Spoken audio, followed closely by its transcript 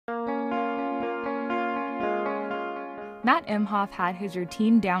Matt Imhof had his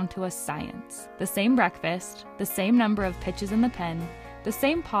routine down to a science. The same breakfast, the same number of pitches in the pen, the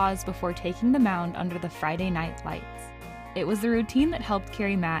same pause before taking the mound under the Friday night lights. It was the routine that helped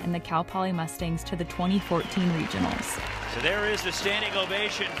carry Matt and the Cal Poly Mustangs to the 2014 regionals. So there is the standing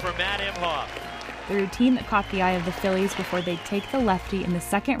ovation for Matt Imhof. The routine that caught the eye of the Phillies before they take the lefty in the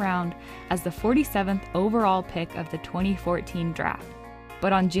second round as the 47th overall pick of the 2014 draft.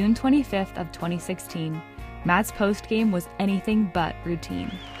 But on June 25th of 2016, Matt's postgame was anything but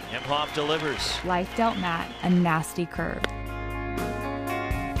routine. Imhof delivers. Life dealt Matt a nasty curve.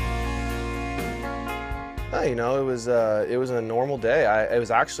 It was a normal day. It was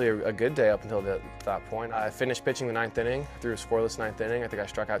actually a good day up until that point. I finished pitching the ninth inning, threw a scoreless ninth inning. I think I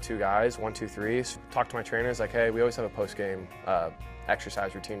struck out 2 guys, 1, 2, 3. So talked to my trainers like, hey, we always have a post-game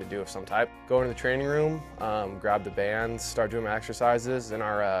exercise routine to do of some type. Go into the training room, grab the bands, start doing my exercises, and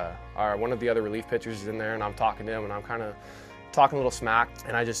our one of the other relief pitchers is in there, and I'm talking to him, and I'm kind of talking a little smack,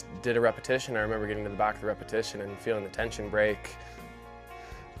 and I just did a repetition. I remember getting to the back of the repetition and feeling the tension break.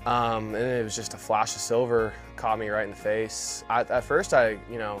 And it was just a flash of silver, caught me right in the face. At first,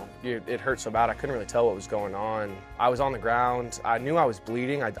 it hurt so bad I couldn't really tell what was going on. I was on the ground. I knew I was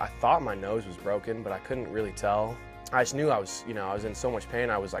bleeding. I thought my nose was broken, but I couldn't really tell. I just knew I was in so much pain.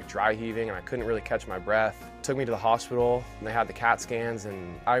 I was like dry heaving and I couldn't really catch my breath. Took me to the hospital and they had the CAT scans,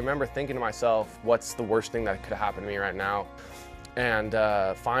 and I remember thinking to myself, what's the worst thing that could have happened to me right now? And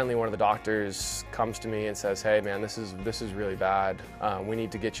finally one of the doctors comes to me and says, hey man, this is really bad. We need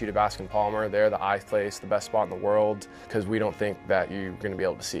to get you to Baskin Palmer. They're the eye place, the best spot in the world, because we don't think that you're gonna be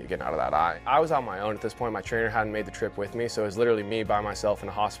able to see it getting out of that eye. I was on my own at this point. My trainer hadn't made the trip with me, so it was literally me by myself in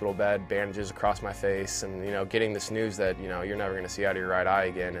a hospital bed, bandages across my face, and getting this news that you're never gonna see out of your right eye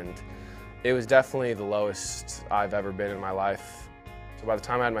again. And it was definitely the lowest I've ever been in my life. So by the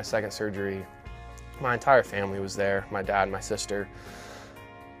time I had my second surgery, my entire family was there, my dad and my sister.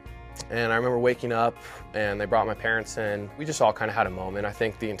 And I remember waking up and they brought my parents in. We just all kind of had a moment. I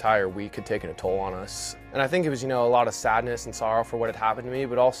think the entire week had taken a toll on us. And I think it was, a lot of sadness and sorrow for what had happened to me,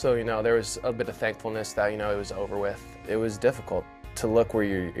 but also, there was a bit of thankfulness that, it was over with. It was difficult to look where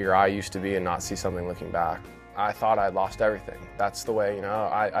your eye used to be and not see something looking back. I thought I'd lost everything. That's the way,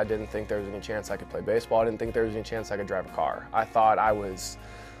 I didn't think there was any chance I could play baseball. I didn't think there was any chance I could drive a car. I thought I was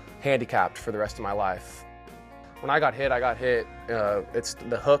handicapped for the rest of my life. When I got hit,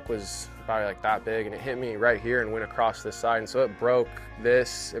 the hook was probably like that big, and it hit me right here and went across this side, and so it broke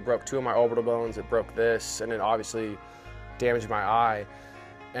this, it broke 2 of my orbital bones, it broke this, and it obviously damaged my eye.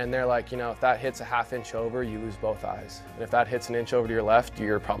 And they're like, if that hits a ½ inch over, you lose both eyes. And if that hits an inch over to your left,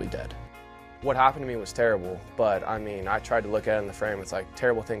 you're probably dead. What happened to me was terrible, but I tried to look at it in the frame. It's like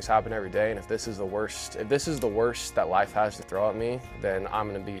terrible things happen every day, and if this is the worst that life has to throw at me, then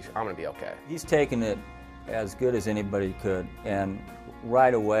I'm gonna be okay. He's taken it as good as anybody could, and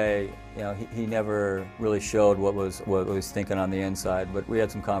right away, he never really showed what was thinking on the inside. But we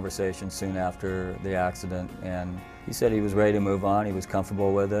had some conversations soon after the accident, and he said he was ready to move on. He was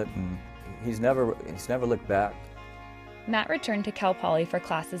comfortable with it, and he's never looked back. Matt returned to Cal Poly for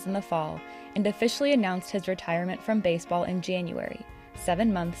classes in the fall and officially announced his retirement from baseball in January,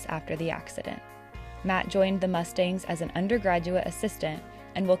 7 months after the accident. Matt joined the Mustangs as an undergraduate assistant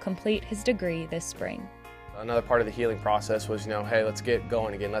and will complete his degree this spring. Another part of the healing process was, hey, let's get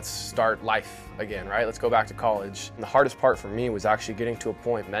going again. Let's start life again, right? Let's go back to college. And the hardest part for me was actually getting to a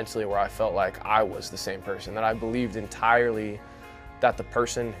point mentally where I felt like I was the same person, that I believed entirely that the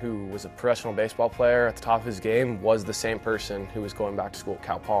person who was a professional baseball player at the top of his game was the same person who was going back to school at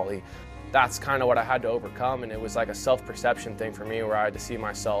Cal Poly. That's kind of what I had to overcome, and it was like a self-perception thing for me where I had to see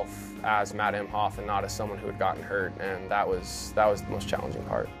myself as Matt Imhof and not as someone who had gotten hurt, and that was the most challenging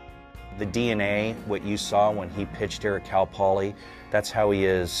part. The DNA, what you saw when he pitched here at Cal Poly, that's how he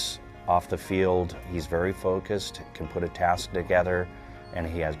is off the field. He's very focused, can put a task together, and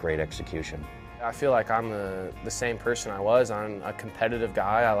he has great execution. I feel like I'm the same person I was. I'm a competitive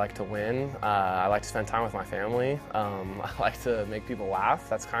guy. I like to win. I like to spend time with my family. I like to make people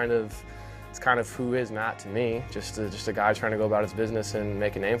laugh. It's kind of who is Matt to me. Just a guy trying to go about his business and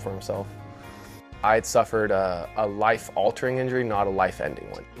make a name for himself. I had suffered a life-altering injury, not a life-ending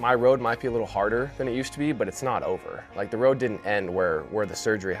one. My road might be a little harder than it used to be, but it's not over. Like, the road didn't end where the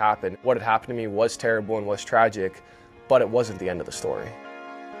surgery happened. What had happened to me was terrible and was tragic, but it wasn't the end of the story.